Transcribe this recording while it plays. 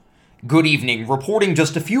Good evening. Reporting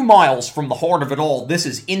just a few miles from the heart of it all, this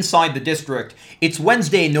is Inside the District. It's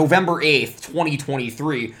Wednesday, November 8th,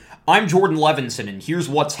 2023. I'm Jordan Levinson, and here's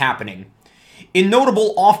what's happening. In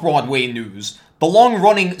notable off-Broadway news, the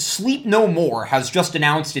long-running Sleep No More has just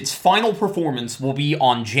announced its final performance will be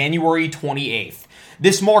on January 28th.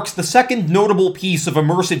 This marks the second notable piece of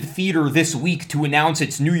immersive theater this week to announce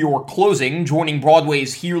its New York closing, joining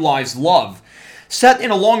Broadway's Here Lies Love. Set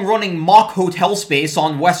in a long-running mock hotel space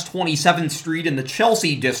on West 27th Street in the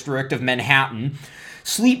Chelsea district of Manhattan,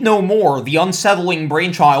 Sleep No More, the unsettling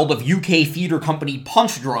brainchild of UK theater company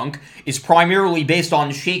Punch Drunk, is primarily based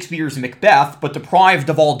on Shakespeare's Macbeth, but deprived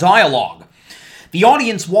of all dialogue. The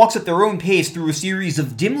audience walks at their own pace through a series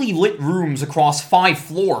of dimly lit rooms across 5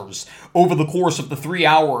 floors. Over the course of the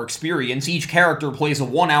 3-hour experience, each character plays a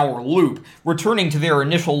 1-hour loop, returning to their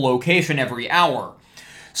initial location every hour.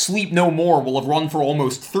 Sleep No More will have run for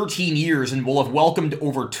almost 13 years and will have welcomed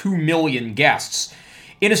over 2 million guests.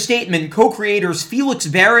 In a statement, co-creators Felix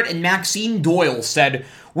Barrett and Maxine Doyle said,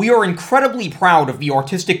 "We are incredibly proud of the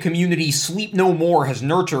artistic community Sleep No More has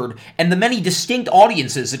nurtured and the many distinct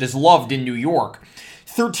audiences it has loved in New York.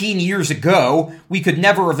 13 years ago, we could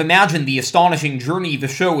never have imagined the astonishing journey the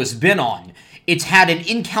show has been on. It's had an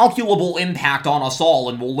incalculable impact on us all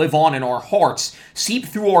and will live on in our hearts, seep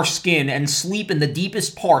through our skin, and sleep in the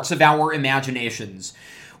deepest parts of our imaginations.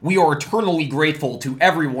 We are eternally grateful to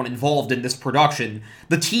everyone involved in this production,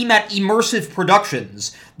 the team at Immersive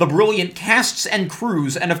Productions, the brilliant casts and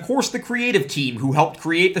crews, and of course the creative team who helped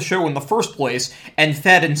create the show in the first place and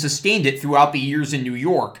fed and sustained it throughout the years in New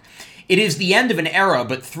York. It is the end of an era,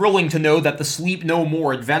 but thrilling to know that the Sleep No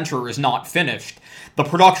More adventure is not finished. The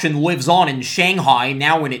production lives on in Shanghai,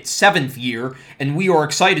 now in its 7th year, and we are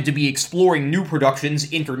excited to be exploring new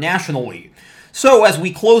productions internationally. So, as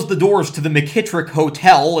we close the doors to the McKittrick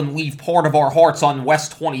Hotel and leave part of our hearts on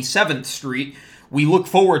West 27th Street, we look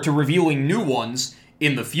forward to revealing new ones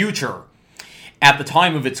in the future. At the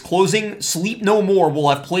time of its closing, Sleep No More will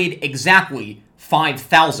have played exactly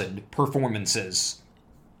 5,000 performances.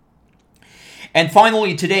 And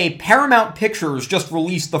finally today, Paramount Pictures just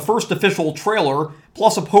released the first official trailer,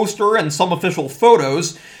 plus a poster and some official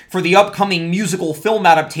photos, for the upcoming musical film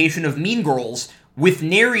adaptation of Mean Girls, with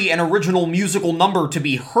nary an original musical number to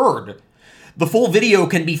be heard. The full video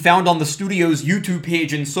can be found on the studio's YouTube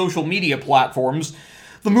page and social media platforms.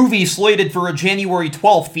 The movie, slated for a January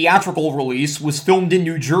 12th theatrical release, was filmed in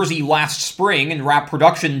New Jersey last spring and wrapped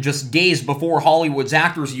production just days before Hollywood's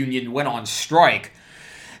Actors Union went on strike.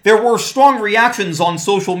 There were strong reactions on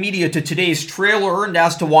social media to today's trailer and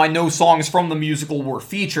as to why no songs from the musical were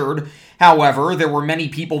featured. However, there were many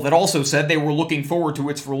people that also said they were looking forward to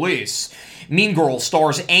its release. Mean Girls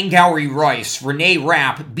stars Angourie Rice, Renee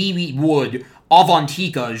Rapp, B.B. Wood,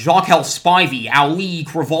 Avantika, Jacques Spivey, Ali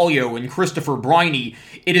Carvalho, and Christopher Briney.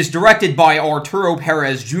 It is directed by Arturo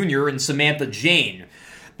Perez Jr. and Samantha Jane.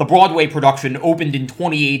 The Broadway production opened in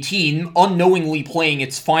 2018, unknowingly playing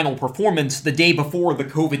its final performance the day before the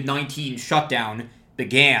COVID-19 shutdown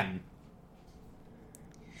began.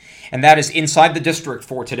 And that is Inside the District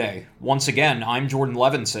for today. Once again, I'm Jordan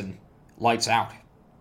Levinson. Lights out.